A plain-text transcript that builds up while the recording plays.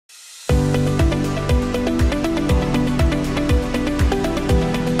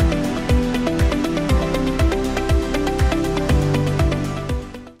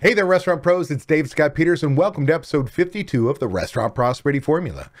Hey there, restaurant pros. It's Dave Scott Peters, and welcome to episode 52 of the Restaurant Prosperity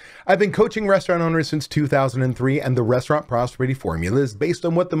Formula. I've been coaching restaurant owners since 2003, and the Restaurant Prosperity Formula is based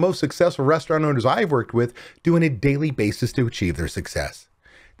on what the most successful restaurant owners I've worked with do on a daily basis to achieve their success.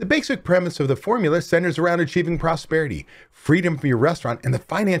 The basic premise of the formula centers around achieving prosperity, freedom for your restaurant, and the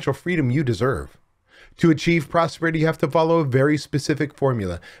financial freedom you deserve. To achieve prosperity, you have to follow a very specific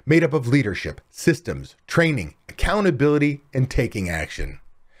formula made up of leadership, systems, training, accountability, and taking action.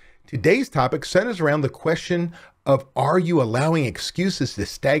 Today's topic centers around the question of, are you allowing excuses to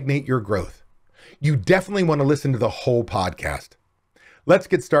stagnate your growth? You definitely want to listen to the whole podcast. Let's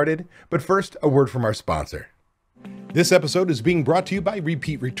get started, but first, a word from our sponsor. This episode is being brought to you by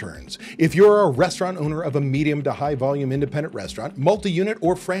Repeat Returns. If you're a restaurant owner of a medium to high volume independent restaurant, multi-unit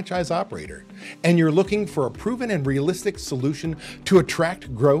or franchise operator, and you're looking for a proven and realistic solution to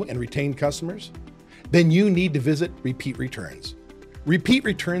attract, grow, and retain customers, then you need to visit Repeat Returns. Repeat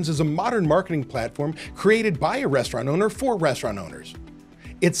Returns is a modern marketing platform created by a restaurant owner for restaurant owners.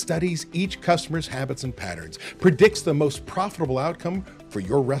 It studies each customer's habits and patterns, predicts the most profitable outcome for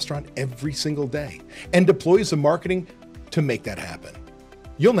your restaurant every single day, and deploys the marketing to make that happen.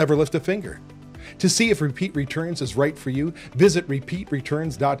 You'll never lift a finger. To see if Repeat Returns is right for you, visit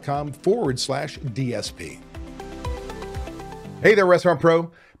repeatreturns.com/DSP. Hey there, restaurant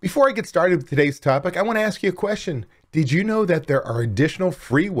pro. Before I get started with today's topic, I want to ask you a question. Did you know that there are additional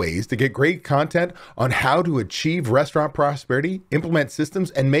free ways to get great content on how to achieve restaurant prosperity, implement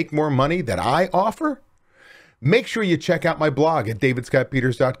systems, and make more money that I offer? Make sure you check out my blog at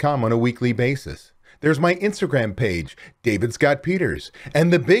davidscottpeters.com on a weekly basis. There's my Instagram page, David Scott Peters,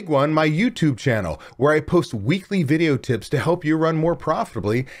 and the big one, my YouTube channel, where I post weekly video tips to help you run more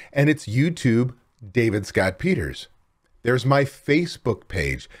profitably, and it's YouTube, David Scott Peters. There's my Facebook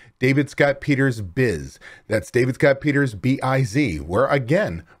page, David Scott Peters Biz. That's David Scott Peters B-I-Z, where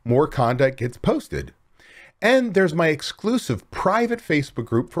again, more content gets posted. And there's my exclusive private Facebook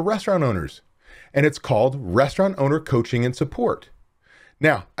group for restaurant owners, and it's called Restaurant Owner Coaching and Support.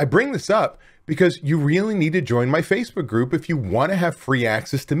 Now, I bring this up because you really need to join my Facebook group if you want to have free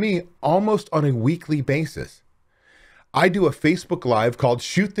access to me almost on a weekly basis. I do a Facebook Live called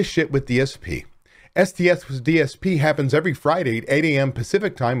Shoot the Shit with DSP. STS with DSP happens every Friday at 8 a.m.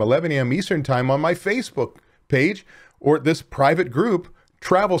 Pacific Time, 11 a.m. Eastern Time on my Facebook page or this private group,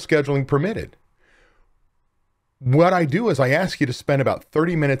 Travel Scheduling Permitted. What I do is I ask you to spend about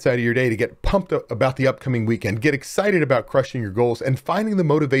 30 minutes out of your day to get pumped up about the upcoming weekend, get excited about crushing your goals, and finding the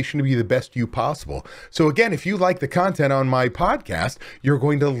motivation to be the best you possible. So again, if you like the content on my podcast, you're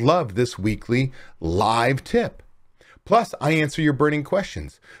going to love this weekly live tip. Plus, I answer your burning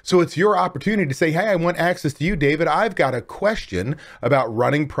questions. So it's your opportunity to say, hey, I want access to you, David. I've got a question about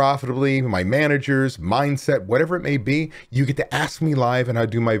running profitably, my managers, mindset, whatever it may be. You get to ask me live, and I'll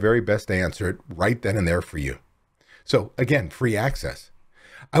do my very best to answer it right then and there for you. So again, free access.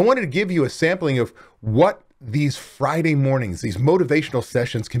 I wanted to give you a sampling of what these Friday mornings, these motivational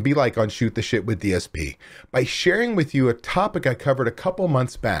sessions can be like on Shoot the Shit with DSP by sharing with you a topic I covered a couple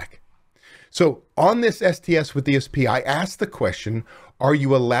months back. So on this STS with DSP, I asked the question, are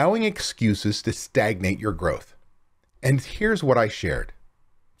you allowing excuses to stagnate your growth? And here's what I shared.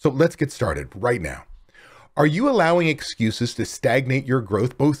 So let's get started right now. Are you allowing excuses to stagnate your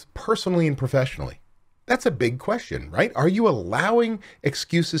growth, both personally and professionally? That's a big question, right? Are you allowing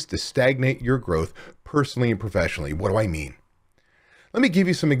excuses to stagnate your growth personally and professionally? What do I mean? Let me give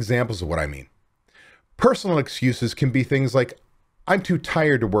you some examples of what I mean. Personal excuses can be things like, I'm too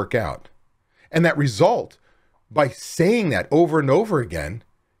tired to work out. And that result, by saying that over and over again,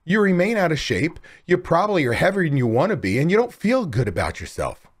 you remain out of shape, you probably are heavier than you want to be, and you don't feel good about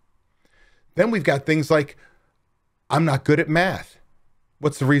yourself. Then we've got things like, I'm not good at math.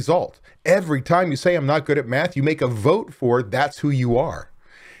 What's the result? Every time you say I'm not good at math, you make a vote for that's who you are.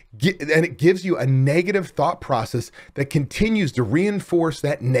 And it gives you a negative thought process that continues to reinforce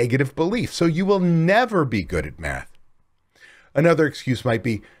that negative belief. So you will never be good at math. Another excuse might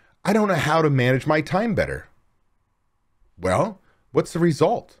be, I don't know how to manage my time better. Well, what's the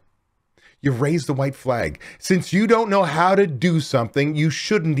result? You've raised the white flag. Since you don't know how to do something, you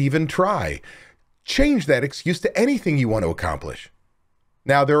shouldn't even try. Change that excuse to anything you want to accomplish.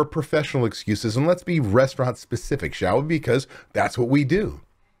 Now, there are professional excuses, and let's be restaurant specific, shall we? Because that's what we do.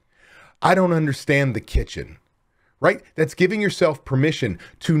 I don't understand the kitchen, right? That's giving yourself permission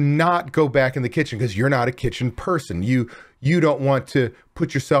to not go back in the kitchen because you're not a kitchen person. You don't want to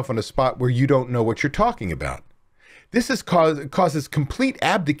put yourself on a spot where you don't know what you're talking about. This causes complete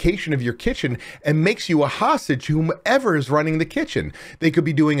abdication of your kitchen and makes you a hostage to whomever is running the kitchen. They could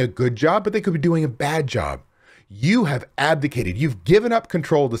be doing a good job, but they could be doing a bad job. you have abdicated. You've given up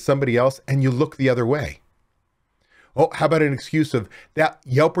control to somebody else and you look the other way. Oh, how about an excuse of that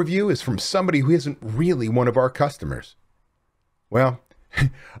Yelp review is from somebody who isn't really one of our customers? Well,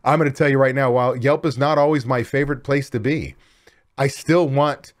 I'm going to tell you right now, while Yelp is not always my favorite place to be, I still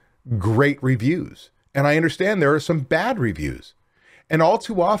want great reviews. And I understand there are some bad reviews. And all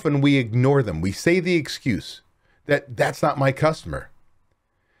too often we ignore them. We say the excuse that that's not my customer.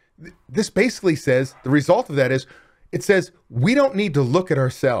 This basically says, the result of that is, it says we don't need to look at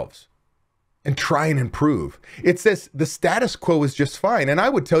ourselves and try and improve. It says the status quo is just fine. And I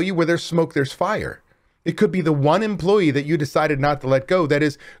would tell you, where there's smoke, there's fire. It could be the one employee that you decided not to let go that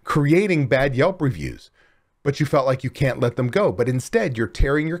is creating bad Yelp reviews, but you felt like you can't let them go. But instead, you're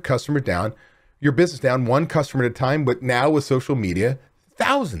tearing your customer down, your business down, one customer at a time, but now with social media,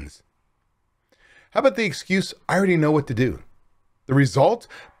 thousands. How about the excuse, I already know what to do? The result,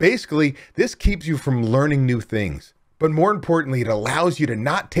 basically, this keeps you from learning new things. But more importantly, it allows you to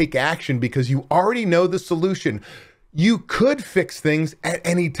not take action because you already know the solution. You could fix things at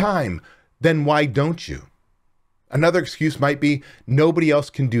any time. Then why don't you? Another excuse might be, nobody else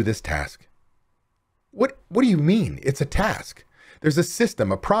can do this task. What do you mean? It's a task. There's a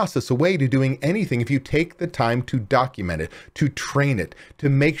system, a process, a way to doing anything if you take the time to document it, to train it, to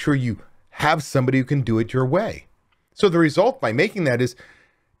make sure you have somebody who can do it your way. So the result by making that is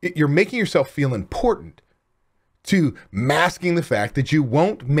you're making yourself feel important, to masking the fact that you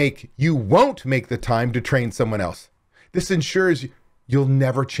won't make the time to train someone else. This ensures you'll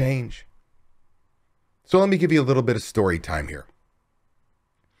never change. So let me give you a little bit of story time here.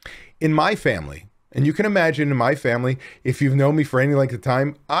 In my family, and you can imagine in my family, if you've known me for any length of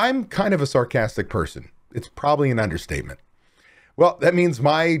time, I'm kind of a sarcastic person. It's probably an understatement. Well, that means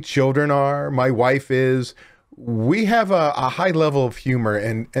my children are, my wife is. We have a high level of humor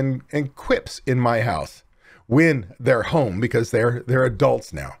and quips in my house when they're home because they're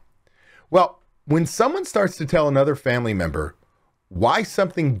adults now. Well, when someone starts to tell another family member why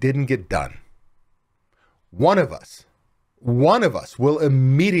something didn't get done, one of us will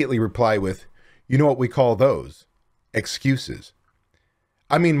immediately reply with, you know what we call those? Excuses.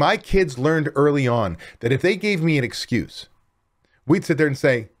 I mean, my kids learned early on that if they gave me an excuse, we'd sit there and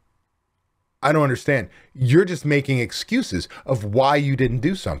say, I don't understand. You're just making excuses of why you didn't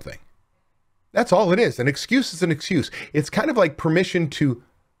do something. That's all it is. An excuse is an excuse. It's kind of like permission to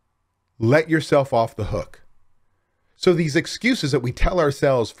let yourself off the hook. So these excuses that we tell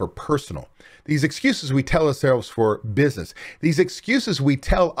ourselves for personal, these excuses we tell ourselves for business, these excuses we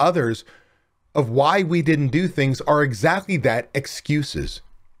tell others of why we didn't do things are exactly that, excuses.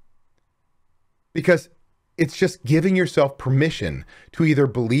 Because it's just giving yourself permission to either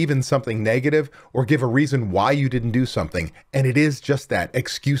believe in something negative or give a reason why you didn't do something. And it is just that.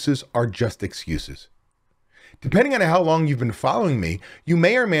 Excuses are just excuses. Depending on how long you've been following me, you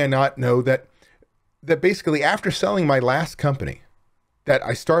may or may not know that basically after selling my last company that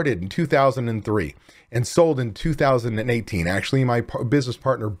I started in 2003 and sold in 2018, actually my business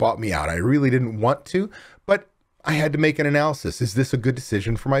partner bought me out. I really didn't want to, but I had to make an analysis. Is this a good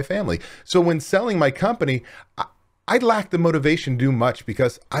decision for my family? So when selling my company, I lacked the motivation to do much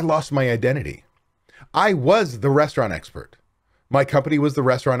because I lost my identity. I was the restaurant expert. My company was the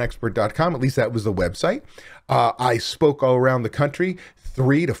restaurantexpert.com. At least that was the website. I spoke all around the country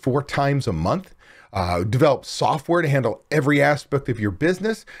 3 to 4 times a month. Developed software to handle every aspect of your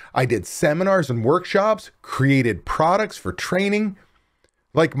business. I did seminars and workshops, created products for training.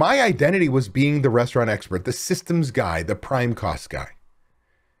 Like, my identity was being the restaurant expert, the systems guy, the prime cost guy.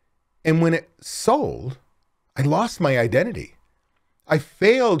 And when it sold, I lost my identity. I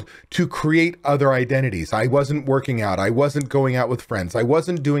failed to create other identities. I wasn't working out. I wasn't going out with friends. I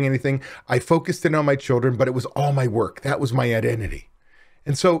wasn't doing anything. I focused in on my children, but it was all my work. That was my identity.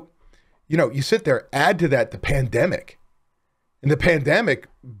 And so, you know, you sit there, add to that the pandemic. And the pandemic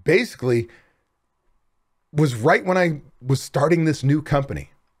basically was right when I was starting this new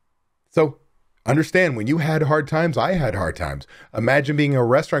company. So understand, when you had hard times, I had hard times. Imagine being a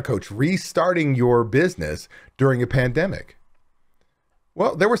restaurant coach, restarting your business during a pandemic.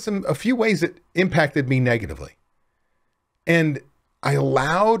 Well, there were a few ways that impacted me negatively. And I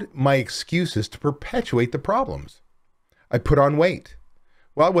allowed my excuses to perpetuate the problems. I put on weight.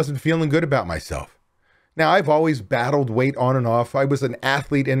 Well, I wasn't feeling good about myself. Now, I've always battled weight on and off. I was an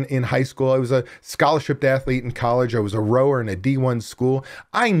athlete in high school. I was a scholarship athlete in college. I was a rower in a D1 school.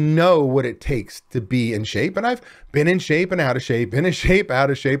 I know what it takes to be in shape, and I've been in shape and out of shape, been in shape, out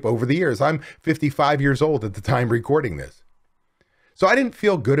of shape over the years. I'm 55 years old at the time recording this. So I didn't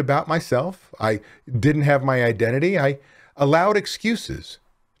feel good about myself. I didn't have my identity. I allowed excuses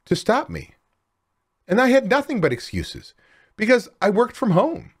to stop me. And I had nothing but excuses because I worked from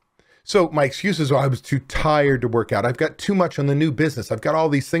home. So my excuses are I was too tired to work out. I've got too much on the new business. I've got all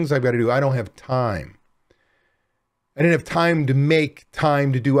these things I've got to do. I don't have time. I didn't have time to make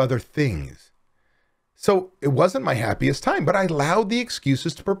time to do other things. So it wasn't my happiest time, but I allowed the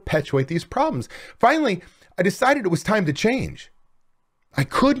excuses to perpetuate these problems. Finally, I decided it was time to change. I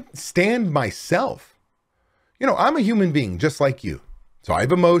couldn't stand myself. You know, I'm a human being just like you. So I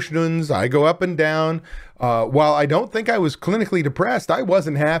have emotions. I go up and down. While I don't think I was clinically depressed, I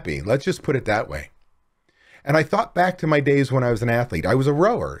wasn't happy. Let's just put it that way. And I thought back to my days when I was an athlete. I was a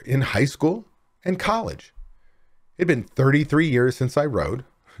rower in high school and college. It had been 33 years since I rowed,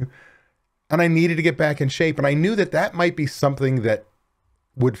 and I needed to get back in shape. And I knew that that might be something that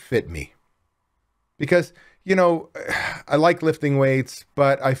would fit me because, you know, I like lifting weights,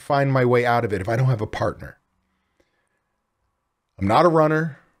 but I find my way out of it if I don't have a partner. I'm not a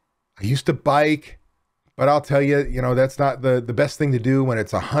runner. I used to bike, but I'll tell you, you know, that's not the best thing to do when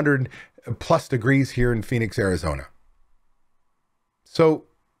it's 100 plus degrees here in Phoenix, Arizona. So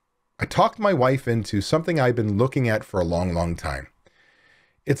I talked my wife into something I've been looking at for a long, long time.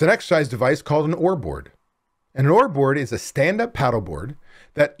 It's an exercise device called an oar board. And an oar board is a stand-up paddleboard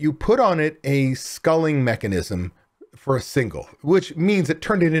that you put on it a sculling mechanism for a single, which means it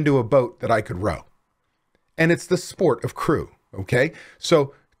turned it into a boat that I could row. And it's the sport of crew. Okay,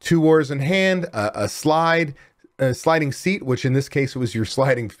 so 2 oars in hand, a sliding seat, which in this case, it was your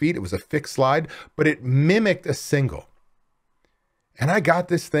sliding feet. It was a fixed slide, but it mimicked a single. And I got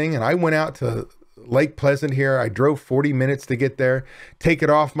this thing and I went out to Lake Pleasant here. I drove 40 minutes to get there, take it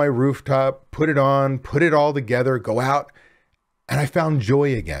off my rooftop, put it on, put it all together, go out, and I found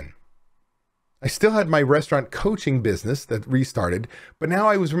joy again. I still had my restaurant coaching business that restarted, but now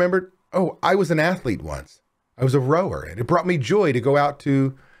I was remembered, oh, I was an athlete once. I was a rower, and it brought me joy to go out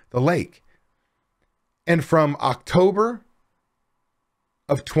to the lake. And from October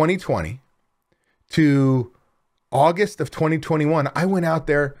of 2020 to August of 2021, I went out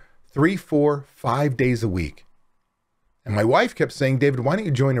there 3, 4, 5 days a week. And my wife kept saying, David, why don't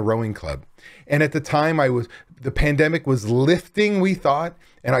you join a rowing club? And at the time the pandemic was lifting, we thought,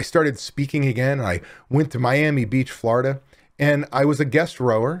 and I started speaking again. I went to Miami Beach, Florida, and I was a guest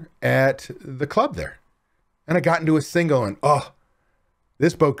rower at the club there. And I got into a single and, oh,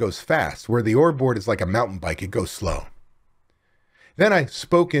 this boat goes fast, where the oar board is like a mountain bike. It goes slow. Then I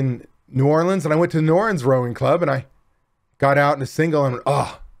spoke in New Orleans and I went to the New Orleans Rowing Club and I got out in a single and,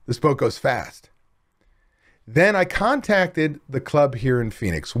 oh, this boat goes fast. Then I contacted the club here in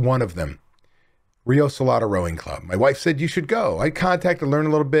Phoenix, one of them, Rio Salado Rowing Club. My wife said, you should go. I contacted, learned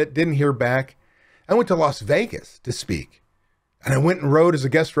a little bit, didn't hear back. I went to Las Vegas to speak. And I went and rowed as a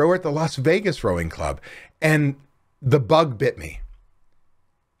guest rower at the Las Vegas Rowing Club. And the bug bit me.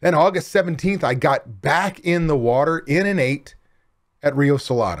 Then August 17th, I got back in the water in an 8 at Rio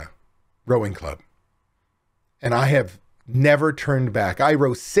Salado Rowing Club. And I have never turned back. I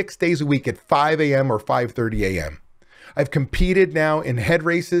row 6 days a week at 5 a.m. or 5:30 a.m. I've competed now in head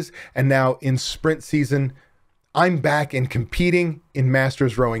races and now in sprint season. I'm back in competing in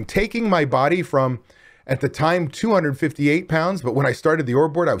masters rowing, taking my body from, at the time, 258 pounds, but when I started the oar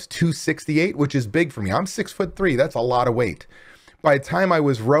board, I was 268, which is big for me. I'm 6'3". That's a lot of weight. By the time I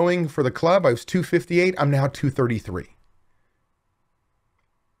was rowing for the club, I was 258. I'm now 233.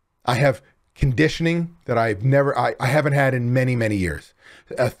 I have conditioning that I haven't had in many, many years.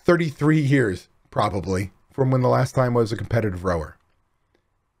 33 years, probably, from when the last time I was a competitive rower.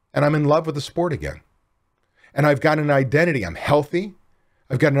 And I'm in love with the sport again. And I've got an identity. I'm healthy.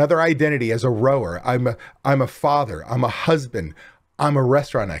 I've got another identity as a rower. I'm a father. I'm a husband. I'm a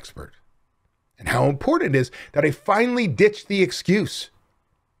restaurant expert. And how important it is that I finally ditched the excuse.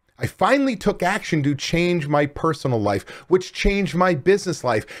 I finally took action to change my personal life, which changed my business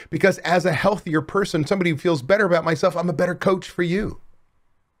life. Because as a healthier person, somebody who feels better about myself, I'm a better coach for you.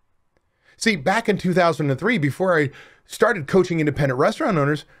 See, back in 2003, before I started coaching independent restaurant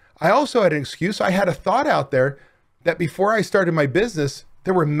owners, I also had an excuse. I had a thought out there that before I started my business,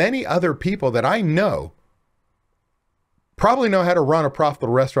 there were many other people that I know probably know how to run a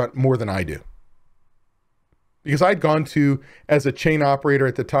profitable restaurant more than I do. Because I'd gone to, as a chain operator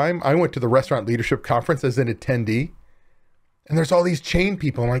at the time, I went to the Restaurant Leadership Conference as an attendee. And there's all these chain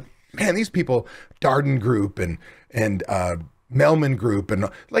people. I'm like, man, these people, Darden Group and Melman Group, and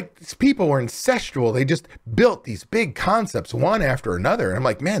like these people were ancestral. They just built these big concepts one after another. And I'm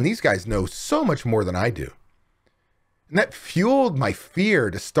like, man, these guys know so much more than I do. And that fueled my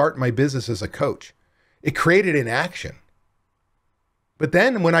fear to start my business as a coach. It created inaction. But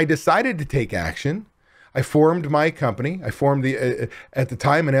then when I decided to take action, I formed my company. I formed at the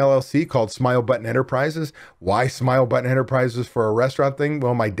time an LLC called Smile Button Enterprises. Why Smile Button Enterprises for a restaurant thing?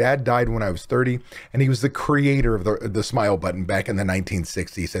 Well, my dad died when I was 30, and he was the creator of the Smile Button back in the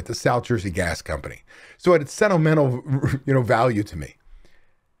 1960s at the South Jersey Gas Company. So it had sentimental, value to me.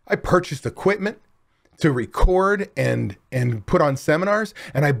 I purchased equipment to record and put on seminars,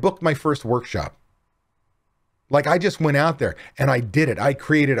 and I booked my first workshop. Like, I just went out there and I did it. I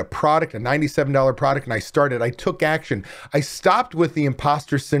created a product, a $97 product, and I took action. I stopped with the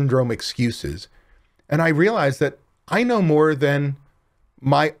imposter syndrome excuses, and I realized that I know more than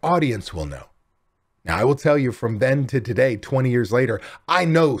my audience will know. Now, I will tell you, from then to today, 20 years later, I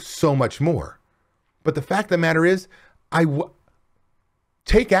know so much more. But the fact of the matter is,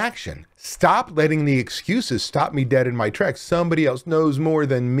 take action. Stop letting the excuses stop me dead in my tracks. Somebody else knows more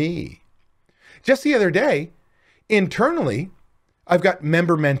than me. Just the other day, internally, I've got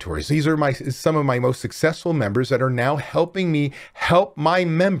member mentors. These are some of my most successful members that are now helping me help my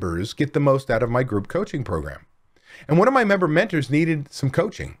members get the most out of my group coaching program. And one of my member mentors needed some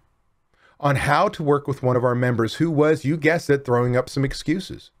coaching on how to work with one of our members who was, you guessed it, throwing up some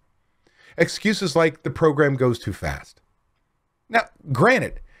excuses. Excuses like the program goes too fast. Now,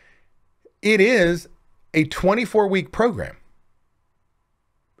 granted, it is a 24-week program.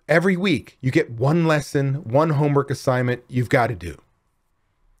 Every week, you get one lesson, one homework assignment you've got to do.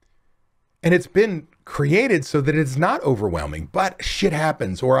 And it's been created so that it's not overwhelming, but shit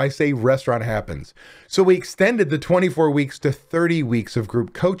happens, or I say restaurant happens. So we extended the 24 weeks to 30 weeks of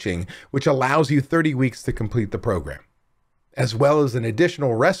group coaching, which allows you 30 weeks to complete the program, as well as an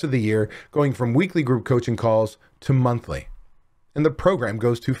additional rest of the year going from weekly group coaching calls to monthly. And the program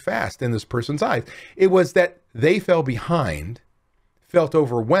goes too fast in this person's eyes. It was that they fell behind, felt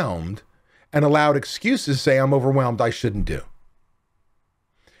overwhelmed, and allowed excuses to say, I'm overwhelmed, I shouldn't do.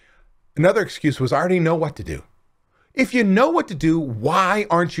 Another excuse was, I already know what to do. If you know what to do, why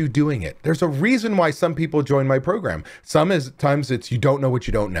aren't you doing it? There's a reason why some people join my program. Sometimes it's you don't know what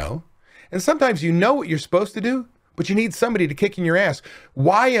you don't know. And sometimes you know what you're supposed to do, but you need somebody to kick in your ass.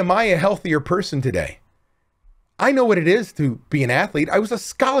 Why am I a healthier person today? I know what it is to be an athlete. I was a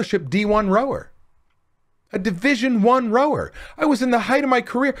scholarship D1 rower. A Division I rower. I was in the height of my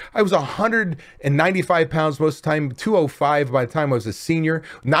career. I was 195 pounds most of the time, 205 by the time I was a senior,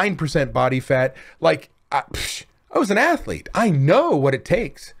 9% body fat. Like, I was an athlete. I know what it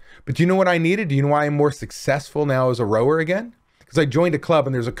takes. But do you know what I needed? Do you know why I'm more successful now as a rower again? Because I joined a club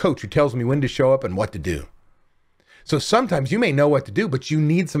and there's a coach who tells me when to show up and what to do. So sometimes you may know what to do, but you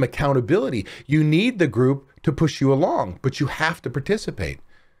need some accountability. You need the group to push you along, but you have to participate.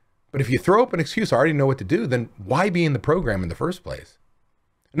 But if you throw up an excuse, I already know what to do, then why be in the program in the first place?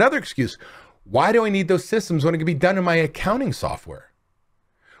 Another excuse, why do I need those systems when it can be done in my accounting software?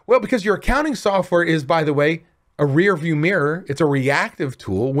 Well, because your accounting software is, by the way, a rear view mirror. It's a reactive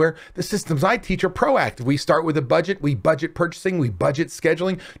tool where the systems I teach are proactive. We start with a budget, we budget purchasing, we budget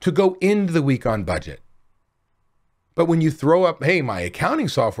scheduling to go into the week on budget. But when you throw up, hey, my accounting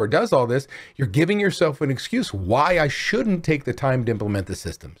software does all this, you're giving yourself an excuse why I shouldn't take the time to implement the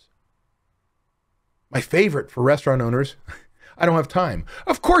systems. My favorite for restaurant owners, I don't have time.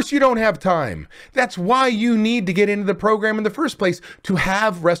 Of course you don't have time. That's why you need to get into the program in the first place, to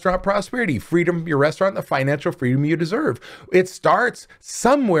have restaurant prosperity, freedom of your restaurant, the financial freedom you deserve. It starts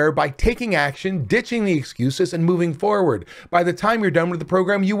somewhere by taking action, ditching the excuses, and moving forward. By the time you're done with the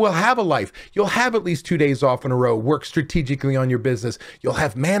program, you will have a life. You'll have at least 2 days off in a row, work strategically on your business. You'll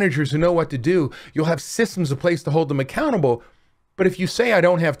have managers who know what to do. You'll have systems in place to hold them accountable. But if you say, I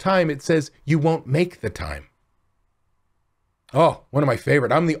don't have time, it says you won't make the time. Oh, one of my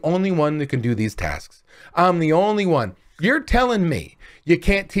favorite. I'm the only one that can do these tasks. I'm the only one. You're telling me you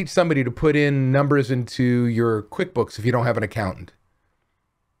can't teach somebody to put in numbers into your QuickBooks if you don't have an accountant.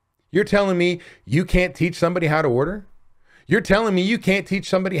 You're telling me you can't teach somebody how to order? You're telling me you can't teach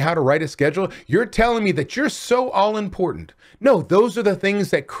somebody how to write a schedule? You're telling me that you're so all important. No, those are the things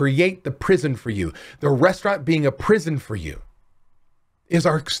that create the prison for you. The restaurant being a prison for you is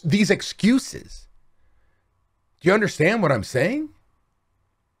these excuses. Do you understand what I'm saying?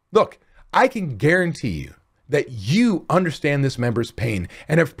 Look, I can guarantee you that you understand this member's pain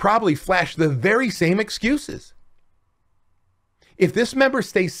and have probably flashed the very same excuses. If this member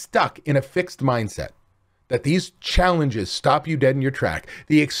stays stuck in a fixed mindset, that these challenges stop you dead in your track,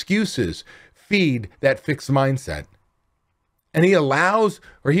 the excuses feed that fixed mindset, and he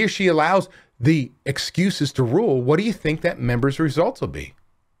or she allows the excuses to rule, what do you think that member's results will be?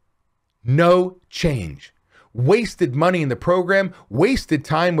 No change. Wasted money in the program, wasted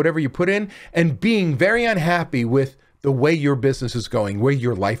time, whatever you put in, and being very unhappy with the way your business is going, where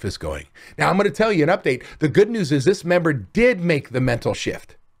your life is going. Now, I'm going to tell you an update. The good news is this member did make the mental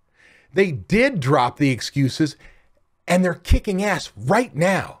shift. They did drop the excuses, and they're kicking ass right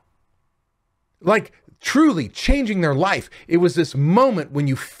now. Like truly changing their life. It was this moment when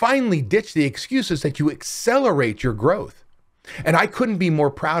you finally ditch the excuses that you accelerate your growth. And I couldn't be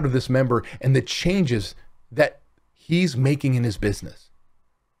more proud of this member and the changes that he's making in his business.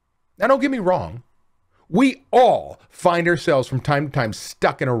 Now, don't get me wrong. We all find ourselves from time to time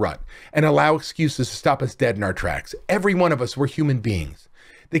stuck in a rut and allow excuses to stop us dead in our tracks. Every one of us, we're human beings.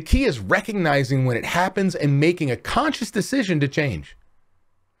 The key is recognizing when it happens and making a conscious decision to change.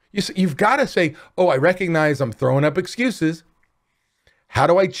 You've got to say, oh, I recognize I'm throwing up excuses. How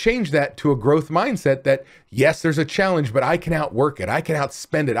do I change that to a growth mindset that, yes, there's a challenge, but I can outwork it. I can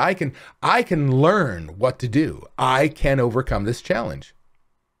outspend it. I can learn what to do. I can overcome this challenge.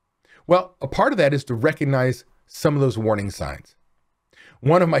 Well, a part of that is to recognize some of those warning signs.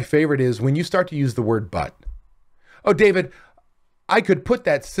 One of my favorite is when you start to use the word but. Oh, David, I could put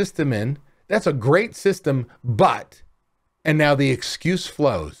that system in. That's a great system, but, and now the excuse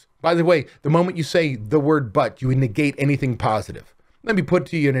flows. By the way, the moment you say the word but, you negate anything positive. Let me put it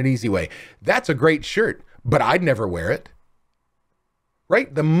to you in an easy way. That's a great shirt, but I'd never wear it.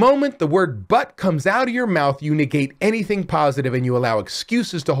 Right? The moment the word but comes out of your mouth, you negate anything positive and you allow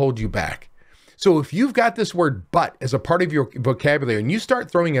excuses to hold you back. So if you've got this word but as a part of your vocabulary and you start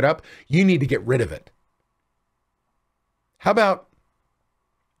throwing it up, you need to get rid of it. How about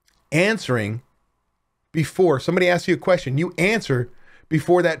answering before somebody asks you a question? You answer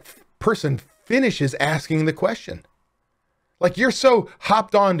before that person finishes asking the question. Like you're so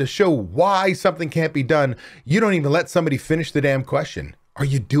hopped on to show why something can't be done, you don't even let somebody finish the damn question. Are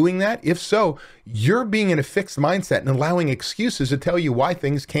you doing that? If so, you're being in a fixed mindset and allowing excuses to tell you why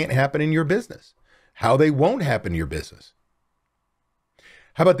things can't happen in your business, how they won't happen in your business.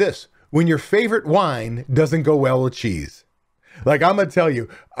 How about this? When your favorite wine doesn't go well with cheese. Like I'm going to tell you,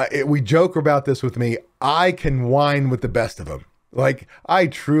 we joke about this with me. I can whine with the best of them. Like I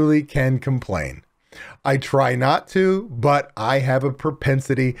truly can complain. I try not to, but I have a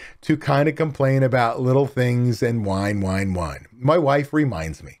propensity to kind of complain about little things and whine. My wife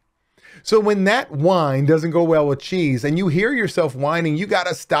reminds me. So when that wine doesn't go well with cheese and you hear yourself whining, you got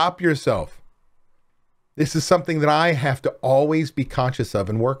to stop yourself. This is something that I have to always be conscious of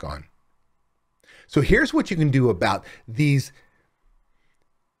and work on. So here's what you can do about these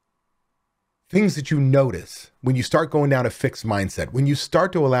things that you notice when you start going down a fixed mindset, when you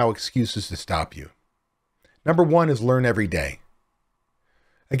start to allow excuses to stop you. Number one is learn every day.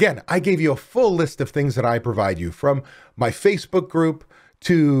 Again, I gave you a full list of things that I provide you, from my Facebook group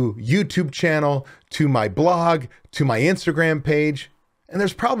to YouTube channel, to my blog, to my Instagram page. And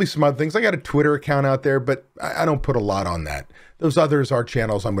there's probably some other things. I got a Twitter account out there, but I don't put a lot on that. Those others are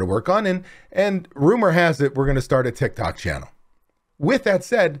channels I'm going to work on. And rumor has it, we're going to start a TikTok channel. With that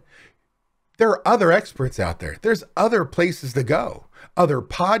said, there are other experts out there. There's other places to go, other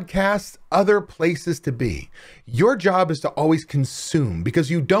podcasts, other places to be. Your job is to always consume,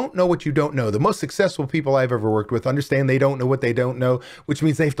 because you don't know what you don't know. The most successful people I've ever worked with understand they don't know what they don't know, which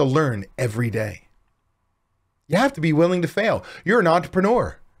means they have to learn every day. You have to be willing to fail. You're an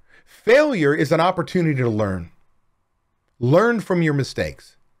entrepreneur. Failure is an opportunity to learn. Learn from your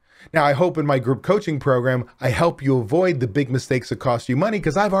mistakes. Now, I hope in my group coaching program, I help you avoid the big mistakes that cost you money,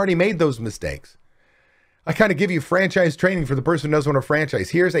 because I've already made those mistakes. I kind of give you franchise training for the person who doesn't want a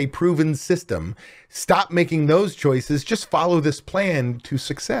franchise. Here's a proven system. Stop making those choices. Just follow this plan to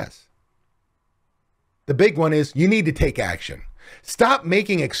success. The big one is you need to take action. Stop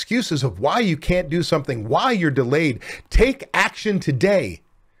making excuses of why you can't do something, why you're delayed. Take action today.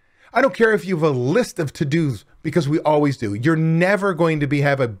 I don't care if you have a list of to-dos, because we always do. You're never going to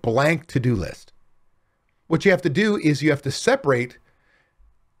have a blank to-do list. What you have to do is you have to separate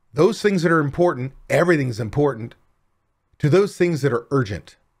those things that are important, everything's important, to those things that are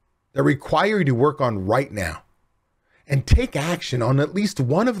urgent, that require you to work on right now. And take action on at least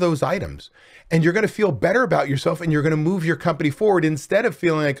one of those items. And you're going to feel better about yourself, and you're going to move your company forward instead of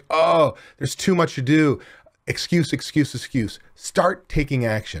feeling like, oh, there's too much to do. Excuse. Start taking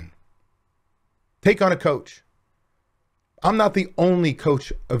action. Take on a coach. I'm not the only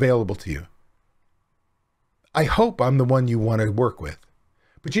coach available to you. I hope I'm the one you want to work with,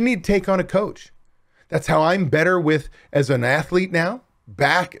 but you need to take on a coach. That's how I'm better with as an athlete now,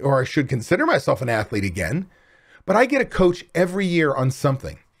 or I should consider myself an athlete again, but I get a coach every year on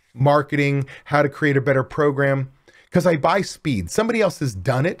something, marketing, how to create a better program, because I buy speed. Somebody else has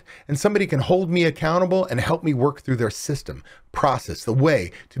done it, and somebody can hold me accountable and help me work through their system, process, the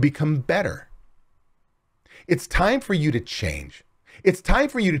way to become better. It's time for you to change. It's time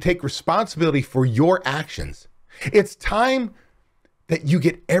for you to take responsibility for your actions. It's time that you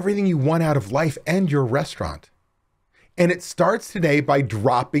get everything you want out of life and your restaurant. And it starts today by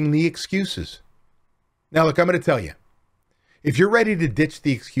dropping the excuses. Now, look, I'm going to tell you, if you're ready to ditch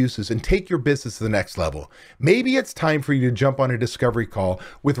the excuses and take your business to the next level, maybe it's time for you to jump on a discovery call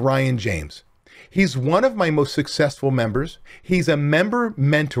with Ryan James. He's one of my most successful members. He's a member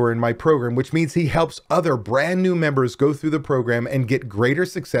mentor in my program, which means he helps other brand new members go through the program and get greater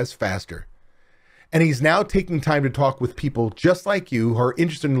success faster. And he's now taking time to talk with people just like you who are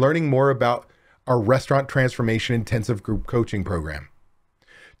interested in learning more about our restaurant transformation intensive group coaching program.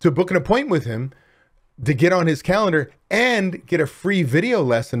 To book an appointment with him, to get on his calendar and get a free video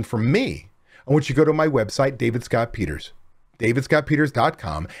lesson from me, I want you to go to my website, David Scott Peters,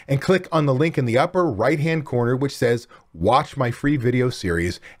 davidscottpeters.com, and click on the link in the upper right-hand corner, which says, watch my free video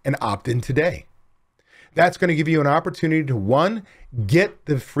series and opt in today. That's going to give you an opportunity to, 1, get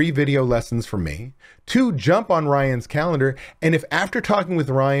the free video lessons from me, 2, jump on Ryan's calendar. And if after talking with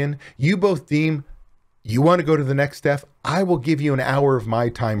Ryan, you both deem you want to go to the next step, I will give you an hour of my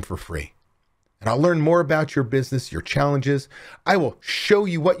time for free. And I'll learn more about your business, your challenges. I will show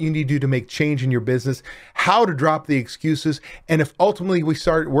you what you need to do to make change in your business, how to drop the excuses. And if ultimately we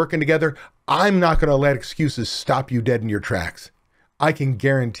start working together, I'm not going to let excuses stop you dead in your tracks. I can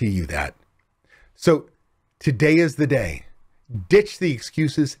guarantee you that. So today is the day. Ditch the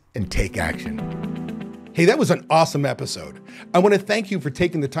excuses and take action. Hey, that was an awesome episode. I want to thank you for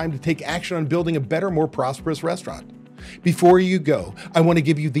taking the time to take action on building a better, more prosperous restaurant. Before you go, I want to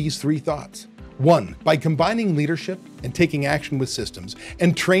give you these 3 thoughts. 1, by combining leadership and taking action with systems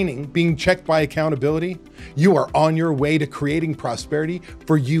and training being checked by accountability, you are on your way to creating prosperity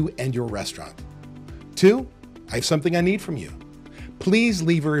for you and your restaurant. 2, I have something I need from you. Please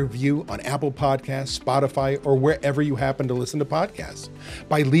leave a review on Apple Podcasts, Spotify, or wherever you happen to listen to podcasts.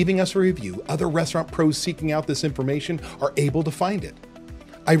 By leaving us a review, other restaurant pros seeking out this information are able to find it.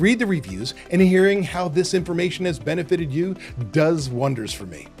 I read the reviews, and hearing how this information has benefited you does wonders for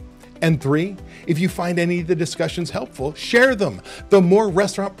me. And 3, if you find any of the discussions helpful, share them. The more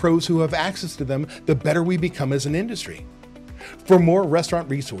restaurant pros who have access to them, the better we become as an industry. For more restaurant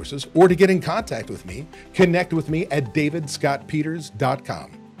resources or to get in contact with me, connect with me at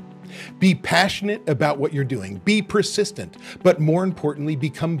davidscottpeters.com. Be passionate about what you're doing. Be persistent, but more importantly,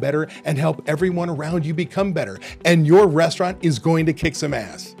 become better and help everyone around you become better. And your restaurant is going to kick some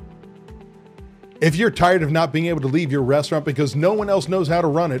ass. If you're tired of not being able to leave your restaurant because no one else knows how to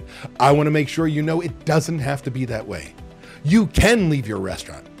run it, I want to make sure you know it doesn't have to be that way. You can leave your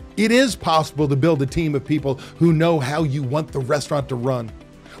restaurant. It is possible to build a team of people who know how you want the restaurant to run.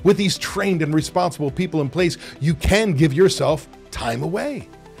 With these trained and responsible people in place, you can give yourself time away.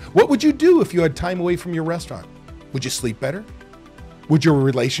 What would you do if you had time away from your restaurant? Would you sleep better? Would your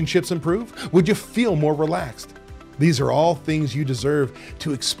relationships improve? Would you feel more relaxed? These are all things you deserve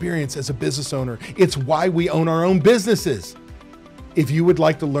to experience as a business owner. It's why we own our own businesses. If you would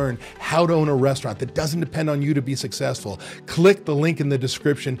like to learn how to own a restaurant that doesn't depend on you to be successful, click the link in the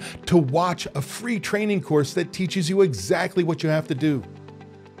description to watch a free training course that teaches you exactly what you have to do.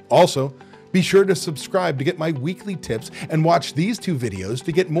 Also, be sure to subscribe to get my weekly tips and watch these 2 videos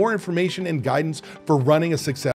to get more information and guidance for running a successful